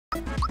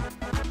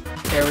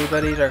Hey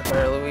everybody, Dark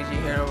Mario Luigi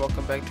here, and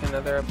welcome back to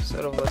another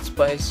episode of Let's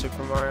Play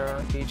Super Mario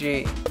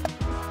RPG.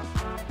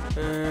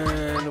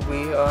 And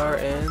we are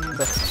in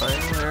the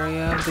final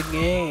area of the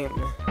game.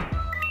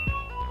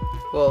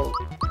 Well,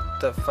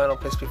 the final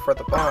place before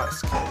the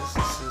boss, because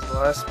this is the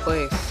last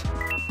place.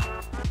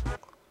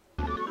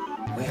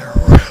 We are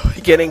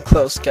really getting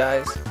close,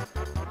 guys.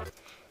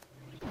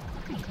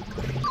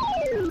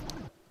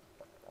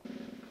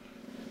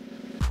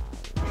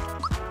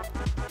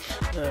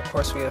 And of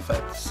course we gotta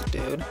fight this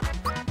dude.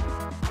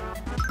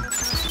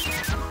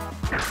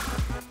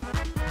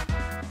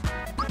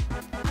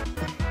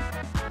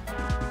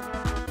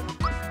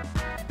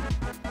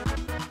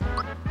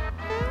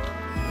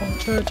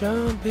 Ultra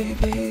jump,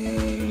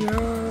 baby,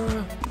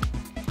 yeah.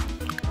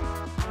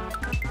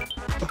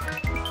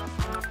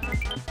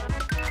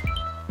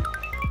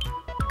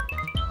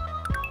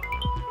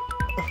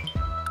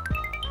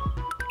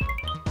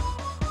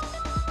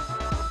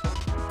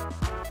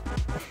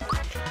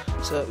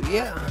 So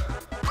yeah,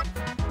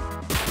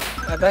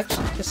 I've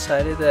actually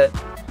decided that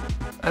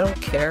I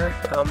don't care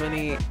how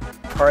many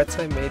parts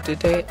I made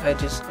today, I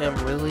just am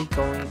really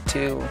going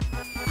to,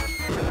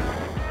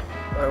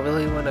 I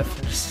really want to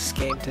finish this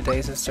game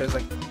today since there's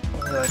like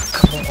only like a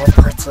couple more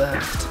parts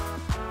left.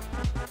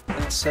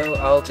 And so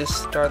I'll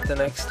just start the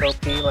next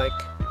LP like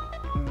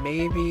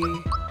maybe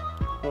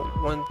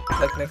one,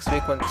 like next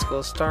week when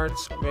school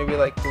starts, maybe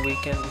like the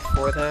weekend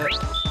before that.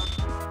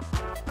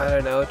 I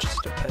don't know, it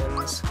just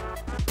depends.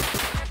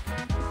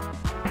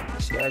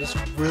 I just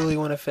really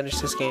want to finish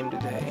this game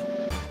today.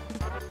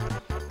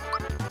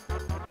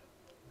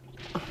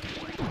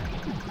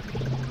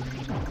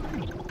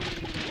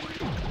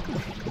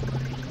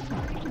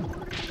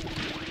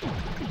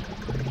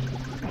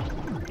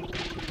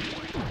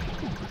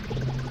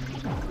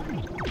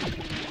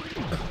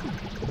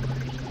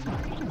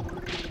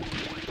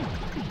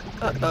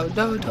 Uh-oh,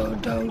 no,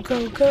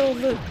 go,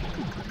 look.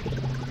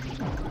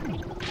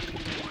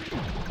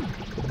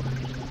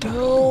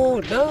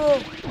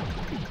 No.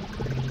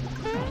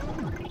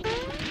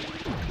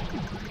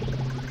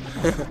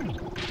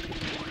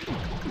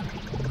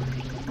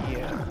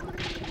 Yeah.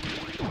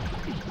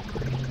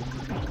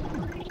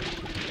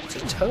 It's a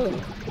toad.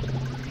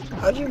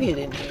 How'd you get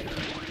in here?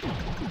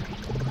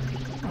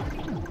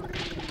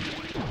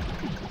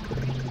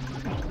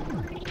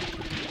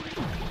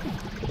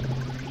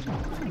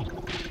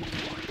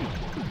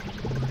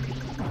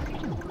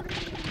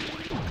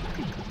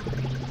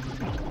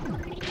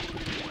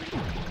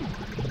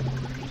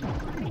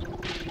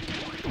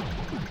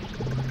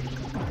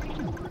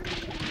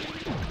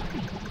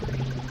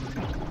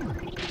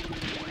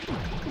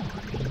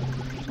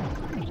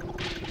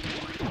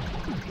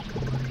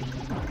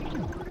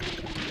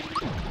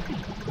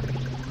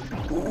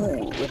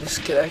 Ooh, this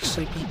could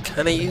actually be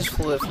kind of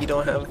useful if you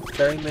don't have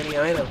very many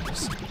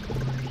items.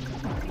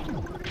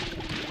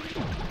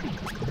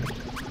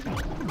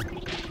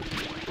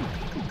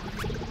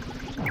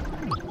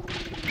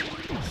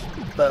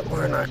 But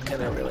we're not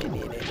gonna really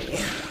need any.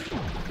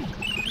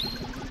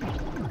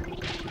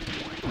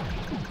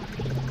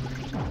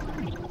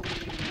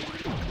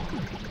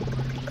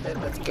 Alright,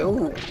 let's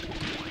go.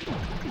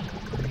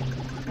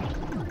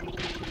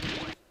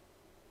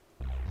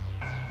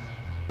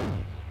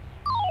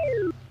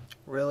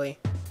 Really?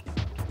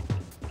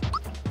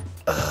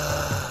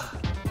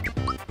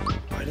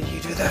 Why did you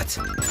do that?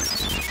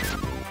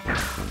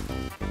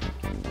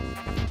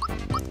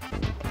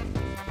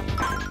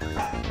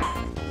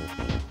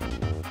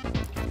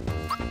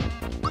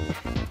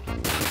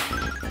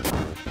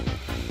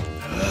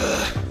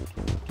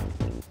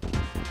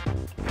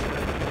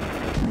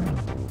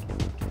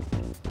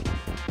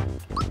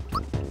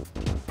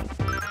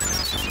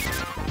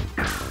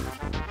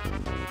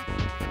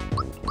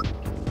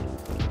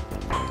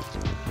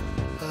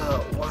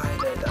 Why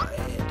did I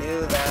do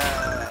that?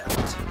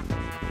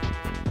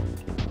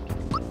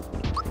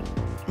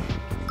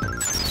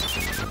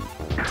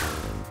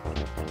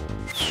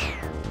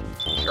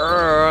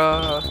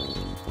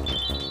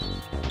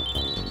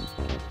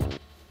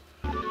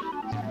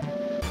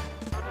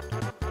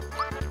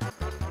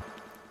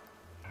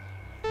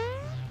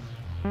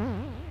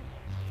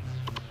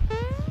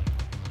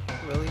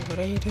 Really? What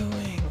are you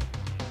doing?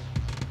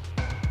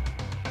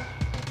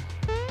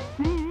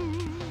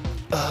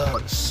 Oh,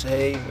 I'm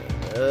saving.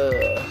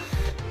 Ugh.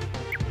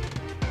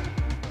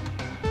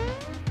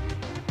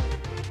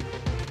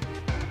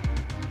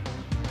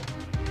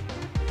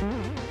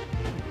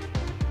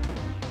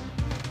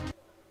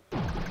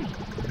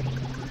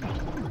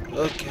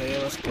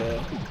 Okay, let's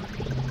go.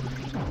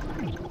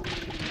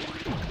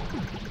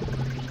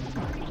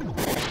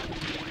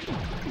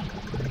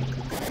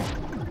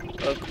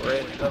 Oh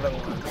great, another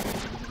one.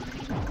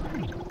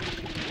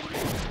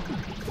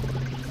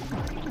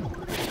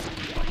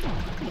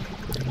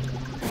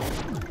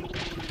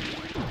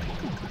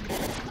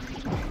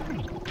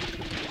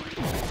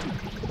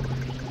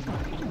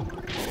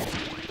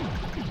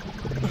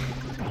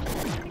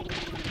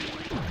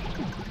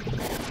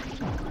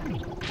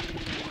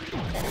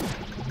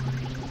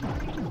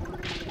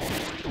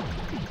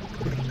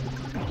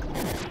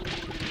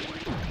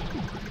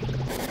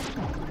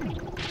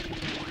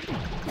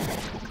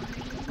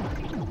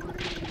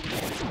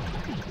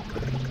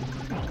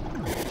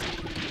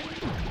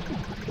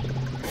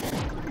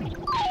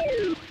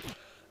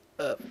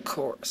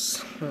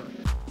 course. We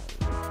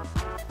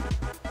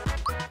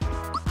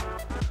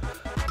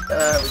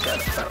gotta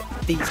fight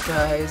these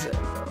guys, and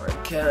we're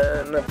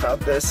again about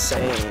the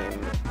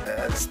same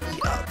as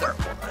the other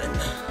one.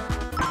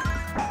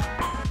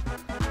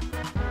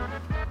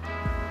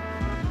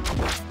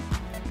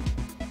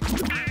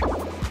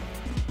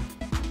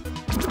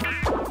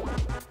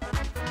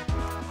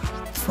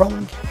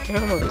 Throwing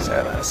hammers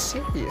at us,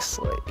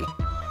 seriously.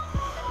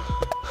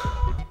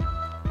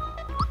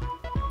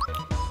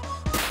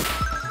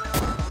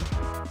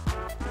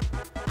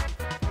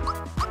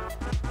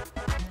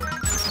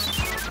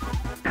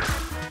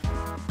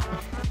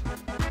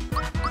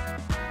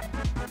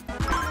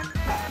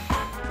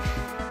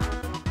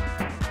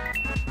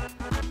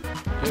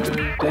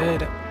 You're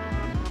dead.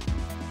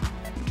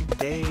 You're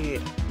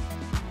dead.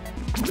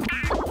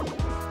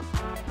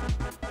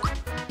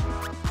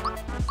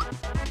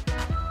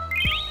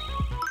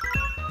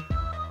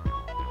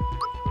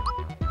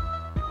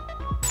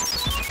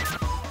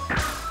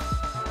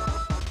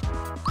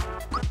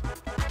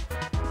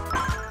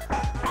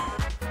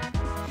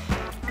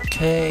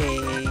 Okay,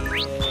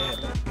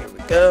 here we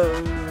go.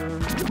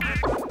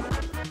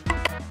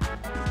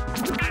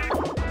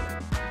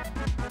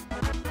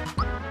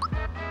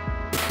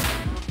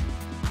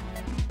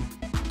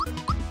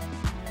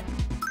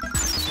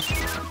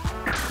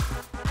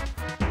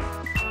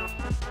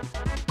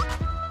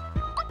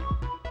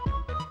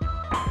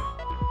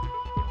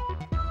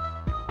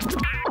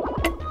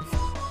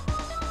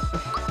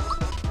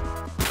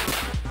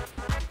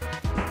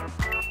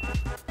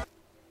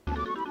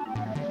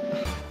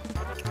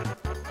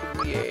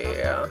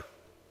 Yeah.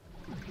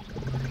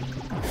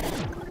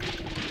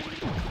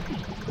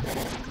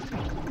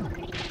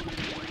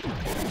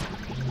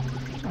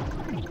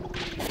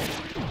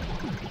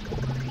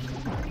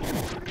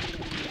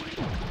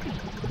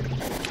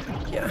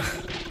 Yeah.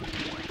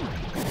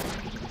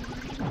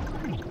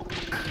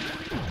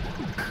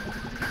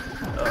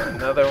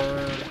 Another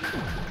one.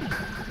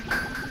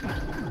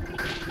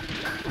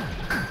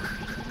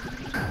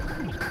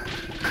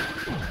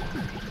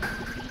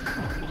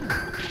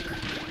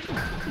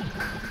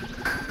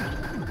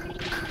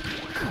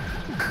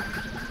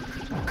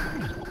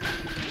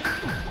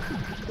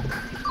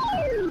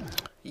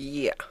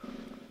 Yeah.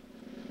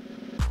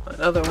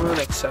 Another one,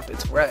 except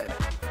it's red.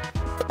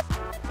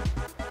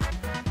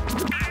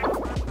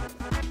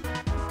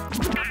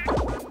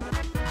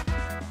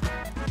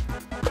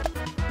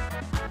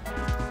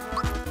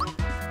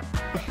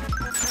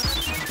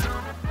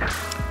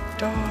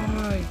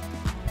 Die!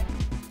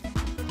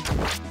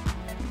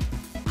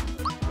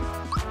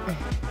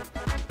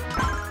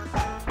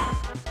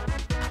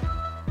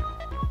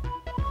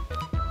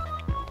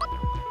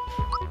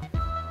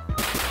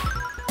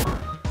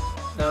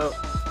 No.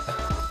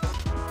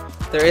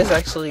 There is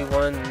actually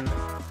one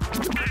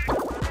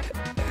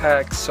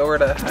hack,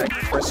 sorta hack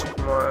for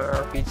Super Mario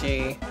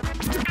RPG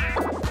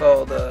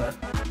called,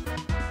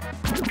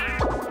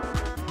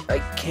 I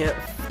can't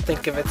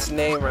think of its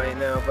name right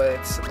now, but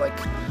it's like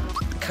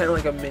kind of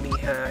like a mini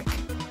hack,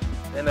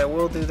 and I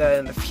will do that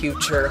in the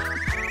future,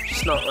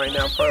 just not right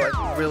now, probably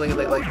like really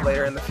late, like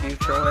later in the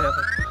future when I have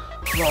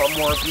a lot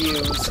more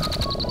views,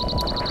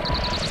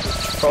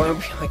 probably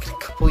be like in a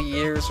couple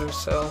years or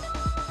so.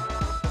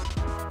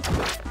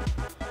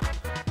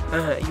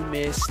 You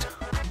missed.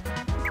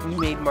 You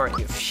made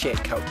Mario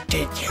shake, how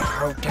dare you,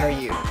 how dare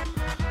you.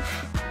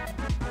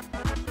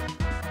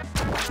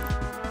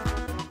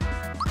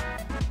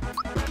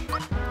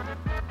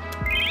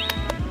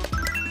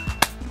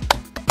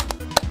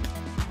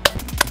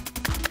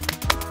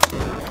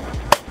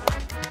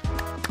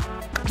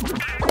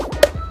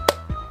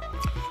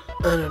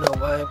 I don't know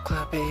why I'm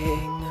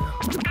clapping.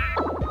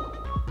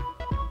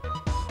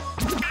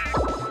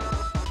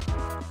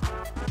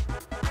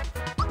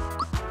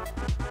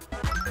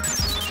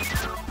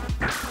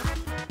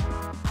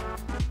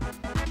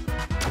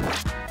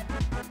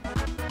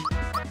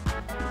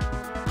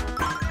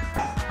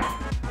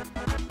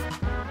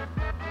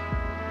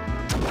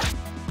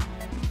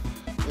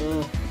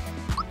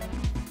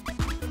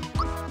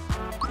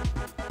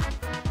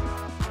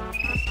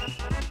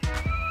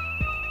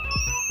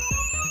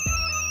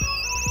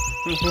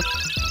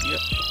 Yep.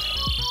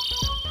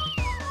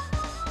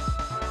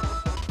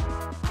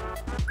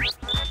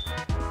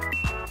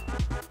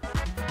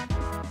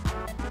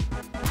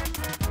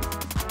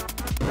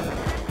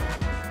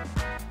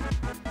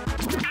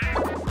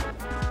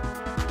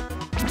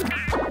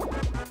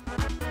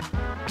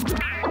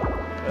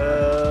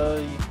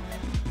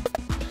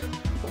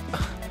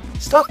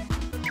 Stop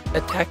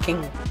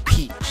attacking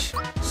Peach.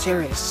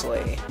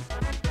 Seriously.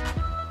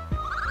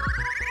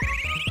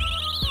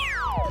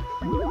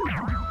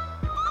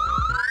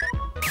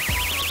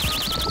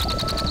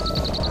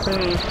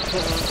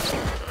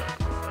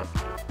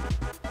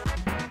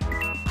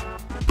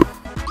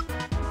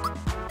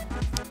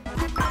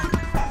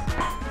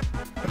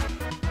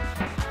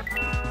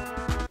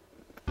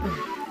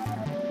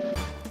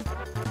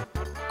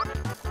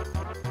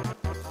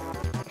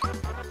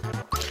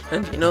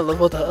 And you know,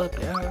 leveled up,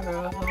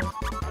 yeah.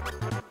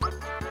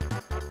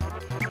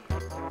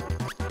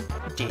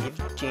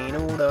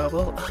 Gino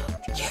double up,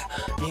 yeah,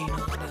 Gino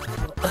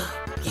double up,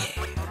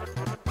 yeah.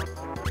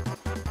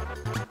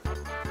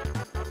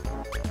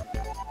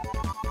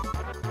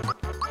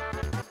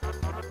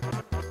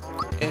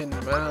 And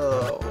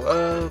Mellow,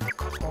 of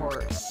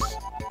course.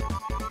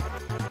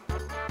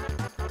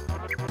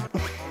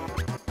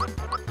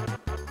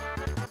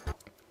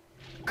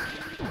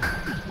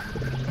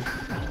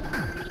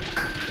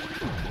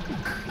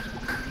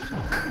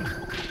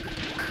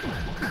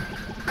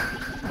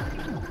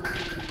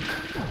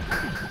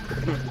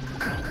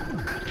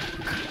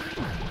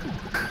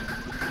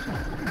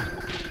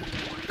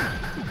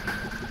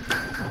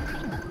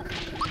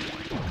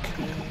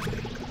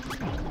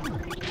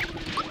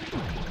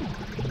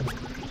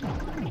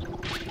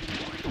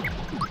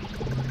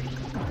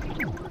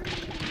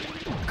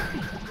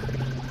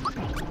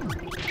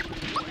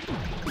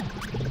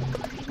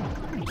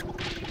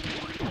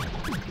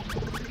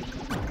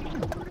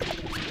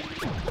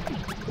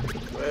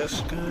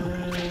 Let's go.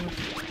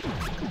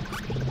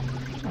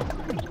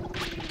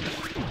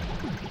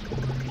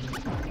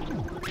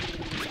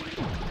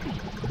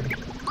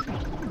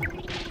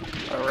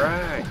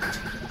 Alright.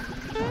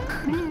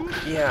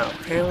 Yeah,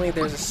 apparently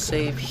there's a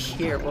save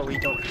here where we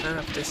don't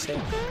have to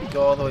save.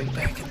 Go all the way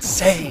back and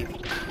save.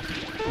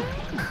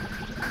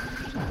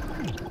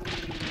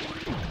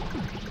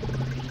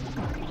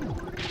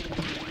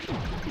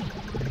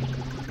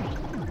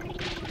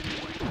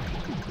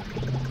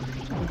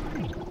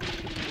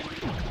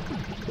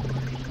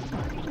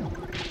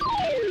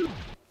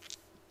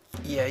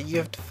 Yeah, you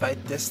have to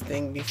fight this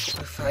thing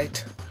before you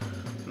fight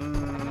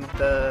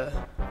the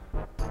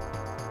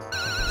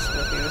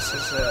Snippy. This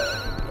is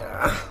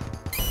yeah.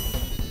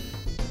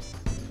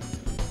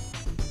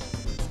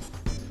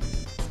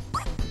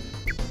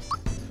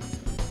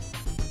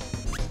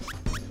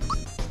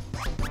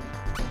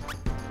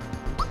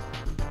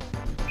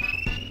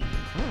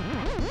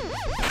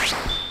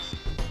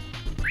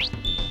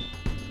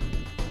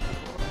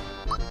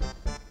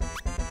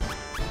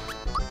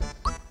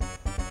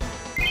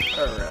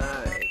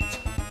 Alright.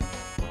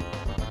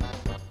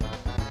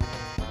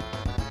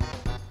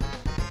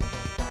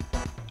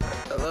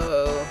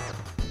 Hello.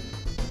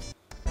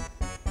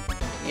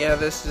 Yeah,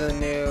 this is a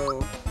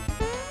new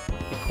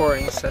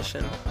recording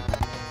session.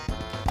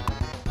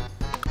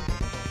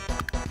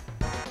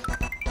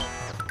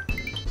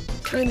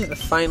 Kind of the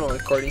final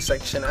recording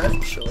section,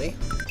 actually.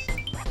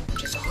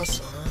 Which is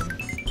awesome.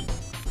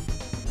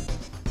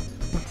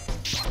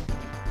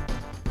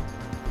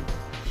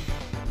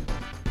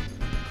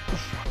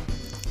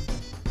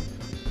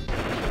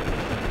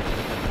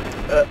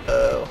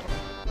 Uh-oh.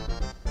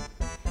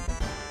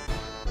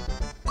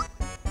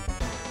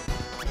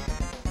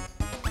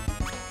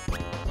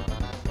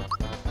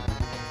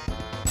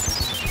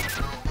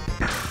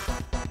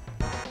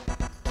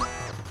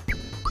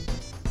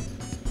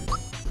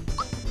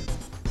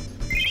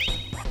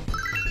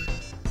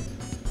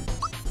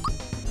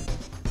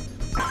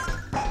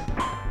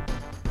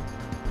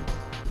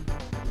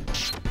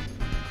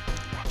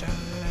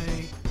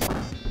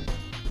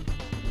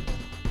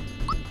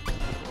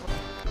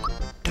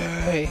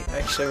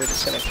 Actually, we're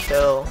just gonna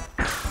kill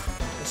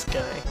this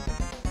guy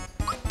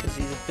because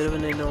he's a bit of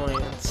an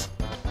annoyance.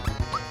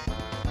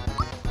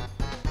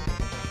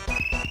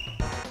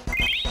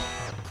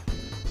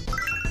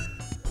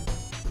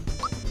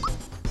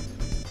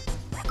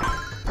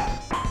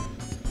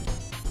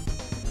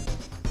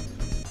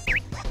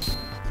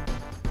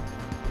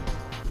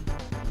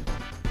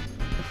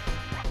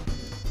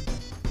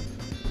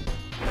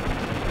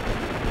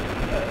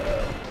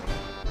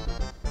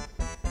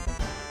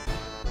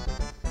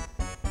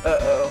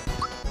 Uh-oh.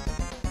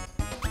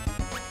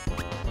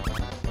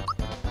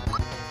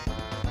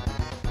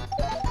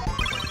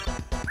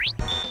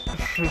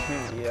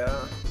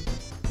 Yeah.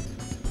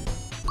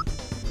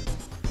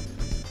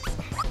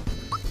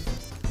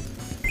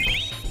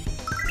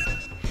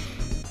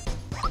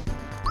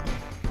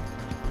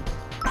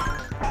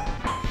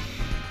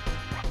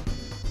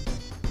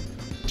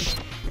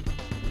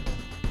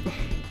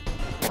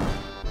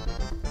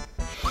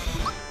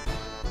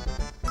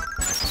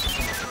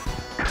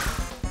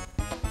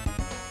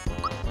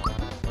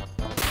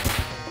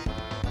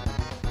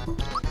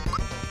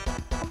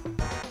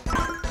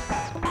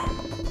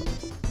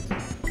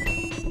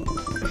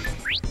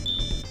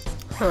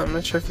 I'm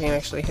not sure if you can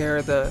actually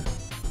hear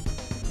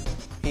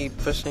me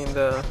pushing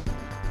the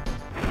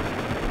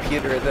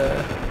computer,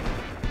 the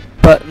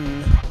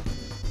button.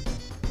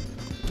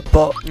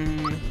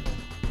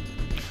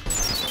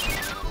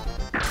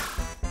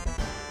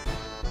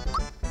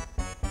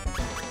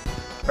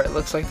 Alright,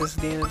 looks like this is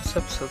the end of this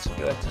episode, so if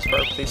you like this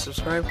part, please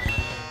subscribe.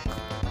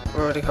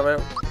 Remember to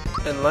comment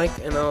and like,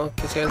 and I'll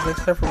catch you guys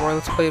next time for more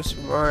Let's Play of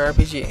Super Mario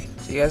RPG.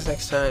 See you guys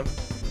next time.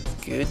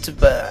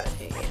 Goodbye.